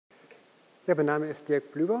Ja, mein Name ist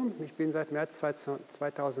Dirk Blüber. Ich bin seit März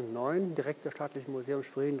 2009 Direktor des Staatlichen Museums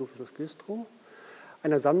Schwerin, Ludwigslust, Güstrow.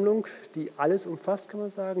 Einer Sammlung, die alles umfasst, kann man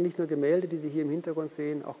sagen. Nicht nur Gemälde, die Sie hier im Hintergrund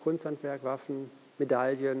sehen, auch Kunsthandwerk, Waffen,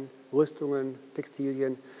 Medaillen, Rüstungen,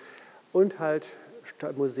 Textilien und halt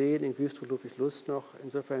Museen in Güstrow, Ludwigslust noch.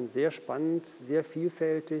 Insofern sehr spannend, sehr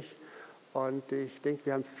vielfältig. Und ich denke,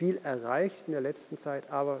 wir haben viel erreicht in der letzten Zeit,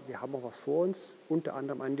 aber wir haben auch was vor uns, unter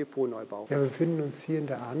anderem einen Depotneubau. Ja, wir befinden uns hier in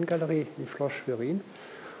der Ahnengalerie im Schloss Schwerin.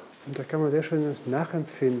 Und da kann man sehr schön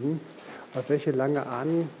nachempfinden, auf welche lange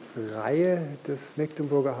Ahnenreihe das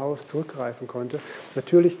Mecklenburger Haus zurückgreifen konnte.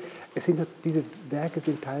 Natürlich, diese Werke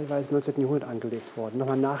sind teilweise im 19. Jahrhundert angelegt worden,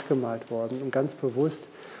 nochmal nachgemalt worden, um ganz bewusst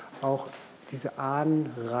auch diese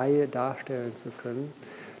Ahnenreihe darstellen zu können.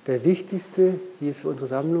 Der wichtigste hier für unsere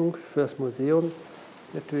Sammlung, für das Museum,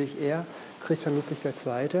 natürlich Christian Ludwig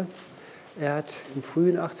II. Er hat im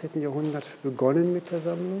frühen 18. Jahrhundert begonnen mit der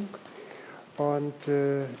Sammlung und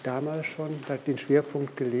damals schon den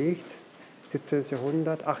Schwerpunkt gelegt. 17.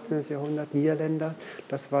 Jahrhundert, 18. Jahrhundert, Niederländer,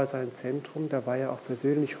 das war sein Zentrum. Da war er auch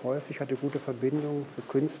persönlich häufig, hatte gute Verbindungen zu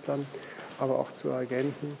Künstlern, aber auch zu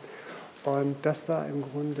Agenten. Und das war im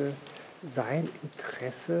Grunde sein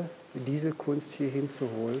Interesse, diese Kunst hier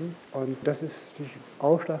hinzuholen. Und das ist natürlich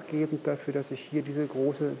ausschlaggebend dafür, dass sich hier diese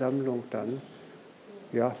große Sammlung dann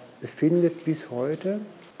befindet bis heute.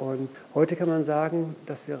 Und heute kann man sagen,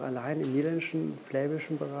 dass wir allein im niederländischen,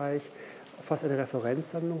 flämischen Bereich fast eine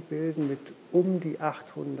Referenzsammlung bilden mit um die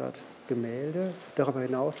 800 Gemälde, darüber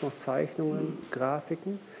hinaus noch Zeichnungen,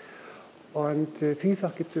 Grafiken. Und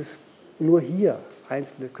vielfach gibt es nur hier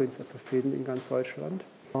einzelne Künstler zu finden in ganz Deutschland.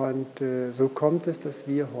 Und so kommt es, dass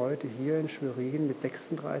wir heute hier in Schwerin mit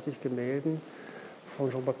 36 Gemälden von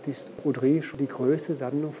Jean-Baptiste Audry die größte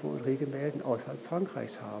Sammlung von Audry-Gemälden außerhalb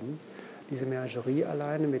Frankreichs haben. Diese Menagerie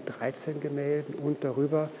alleine mit 13 Gemälden und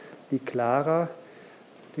darüber die Clara,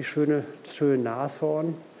 das schöne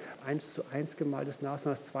Nashorn, 1:1 gemaltes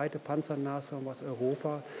Nashorn, das zweite Panzernashorn, was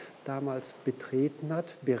Europa damals betreten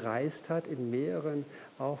hat, bereist hat. In mehreren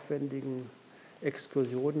aufwendigen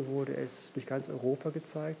Exkursionen wurde es durch ganz Europa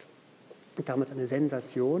gezeigt. Damals eine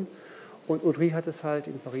Sensation. Und Audry hat es halt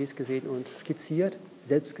in Paris gesehen und skizziert,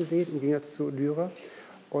 selbst gesehen, im Gegensatz zu Dürer.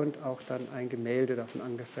 Und auch dann ein Gemälde davon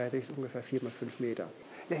angefertigt, ungefähr 4 mal 5 Meter.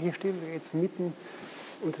 Ja, hier stehen wir jetzt mitten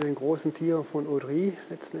unter den großen Tieren von Audry,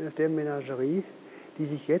 letzten Endes der Menagerie, die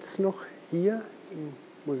sich jetzt noch hier im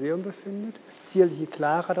Museum befindet. Zierliche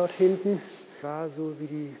Clara dort hinten war, so wie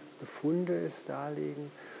die Befunde es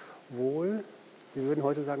darlegen, wohl, wir würden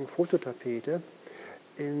heute sagen, Fototapete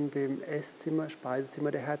in dem Esszimmer,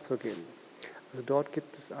 Speisezimmer der Herzogin. Also dort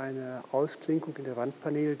gibt es eine Ausklinkung in der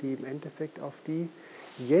Wandpanel, die im Endeffekt auf die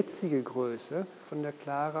jetzige Größe von der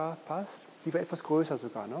Clara passt. Die war etwas größer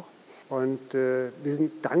sogar noch. Und wir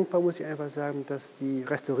sind dankbar, muss ich einfach sagen, dass die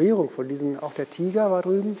Restaurierung von diesen, auch der Tiger war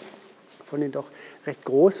drüben, von den doch recht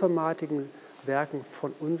großformatigen Werken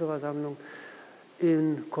von unserer Sammlung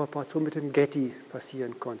in Kooperation mit dem Getty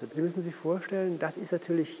passieren konnte. Sie müssen sich vorstellen, das ist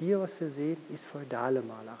natürlich hier, was wir sehen, ist feudale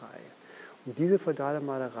Malerei. Und diese feudale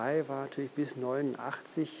Malerei war natürlich bis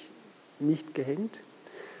 1989 nicht gehängt.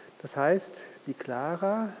 Das heißt, die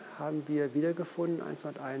Clara haben wir wiedergefunden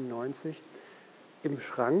 1991 im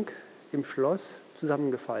Schrank, im Schloss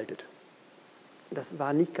zusammengefaltet. Das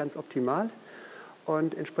war nicht ganz optimal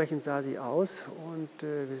und entsprechend sah sie aus und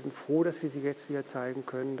wir sind froh, dass wir sie jetzt wieder zeigen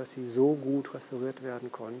können, dass sie so gut restauriert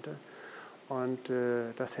werden konnte. Und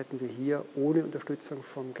das hätten wir hier ohne Unterstützung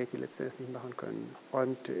vom Getty letztendlich nicht machen können.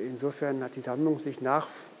 Und insofern hat die Sammlung sich nach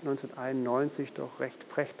 1991 doch recht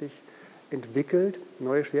prächtig entwickelt,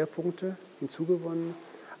 neue Schwerpunkte hinzugewonnen,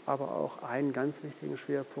 aber auch einen ganz wichtigen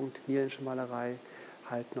Schwerpunkt, niederländische Malerei,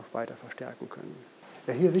 halt noch weiter verstärken können.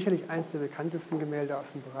 Ja, hier sicherlich eines der bekanntesten Gemälde aus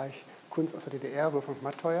dem Bereich Kunst aus der DDR, Wolfgang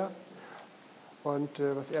Matteuer. Und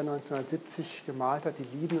was er 1970 gemalt hat,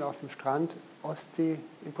 die Lieben auf dem Strand,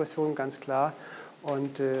 Ostsee-Impression, ganz klar.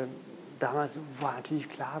 Und damals war natürlich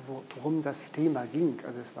klar, worum das Thema ging.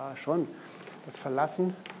 Also es war schon das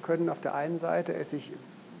Verlassen können auf der einen Seite, es sich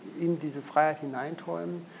in diese Freiheit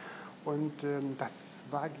hineinträumen. Und das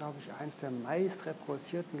war, glaube ich, eines der meist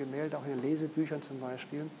reproduzierten Gemälde, auch in den Lesebüchern zum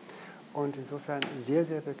Beispiel. Und insofern sehr,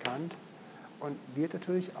 sehr bekannt. Und wird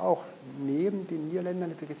natürlich auch neben den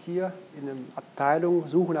Niederländern, die wir jetzt hier in einer Abteilung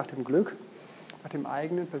Suche nach dem Glück, nach dem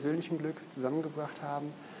eigenen persönlichen Glück zusammengebracht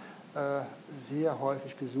haben, sehr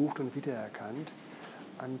häufig gesucht und wiedererkannt.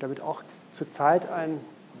 Und damit auch zurzeit eine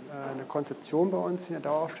Konzeption bei uns in der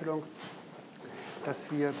Dauerausstellung,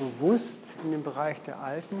 dass wir bewusst in den Bereich der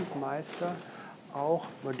alten Meister auch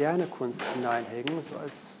moderne Kunst hineinhängen, so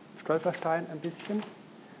als Stolperstein ein bisschen,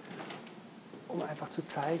 um einfach zu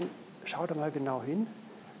zeigen, schaut da mal genau hin.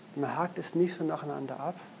 Man hakt es nicht so nacheinander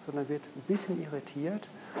ab, sondern wird ein bisschen irritiert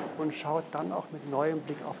und schaut dann auch mit neuem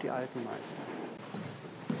Blick auf die alten Meister.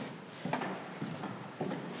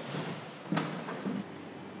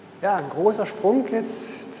 Ja, ein großer Sprung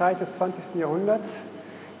jetzt, Zeit des 20. Jahrhunderts.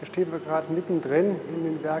 Hier stehen wir gerade mittendrin in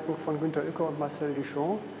den Werken von Günter Uecker und Marcel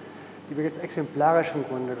Duchamp, die wir jetzt exemplarisch im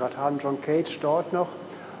Grunde gerade haben. John Cage dort noch.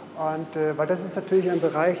 Und weil das ist natürlich ein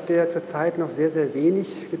Bereich, der zurzeit noch sehr, sehr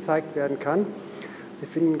wenig gezeigt werden kann. Sie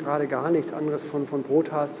finden gerade gar nichts anderes von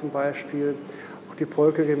Brothas zum Beispiel, auch die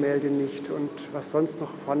Polke-Gemälde nicht und was sonst noch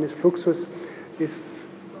vorhanden ist. Fluxus ist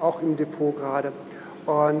auch im Depot gerade.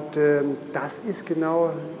 Und das ist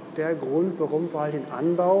genau der Grund, warum wir halt den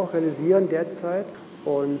Anbau realisieren derzeit.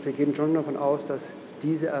 Und wir gehen schon davon aus, dass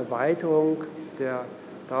diese Erweiterung der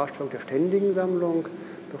Darstellung der ständigen Sammlung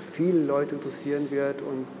doch viele Leute interessieren wird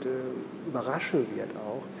und überraschen wird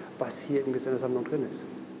auch, was hier in dieser Sammlung drin ist.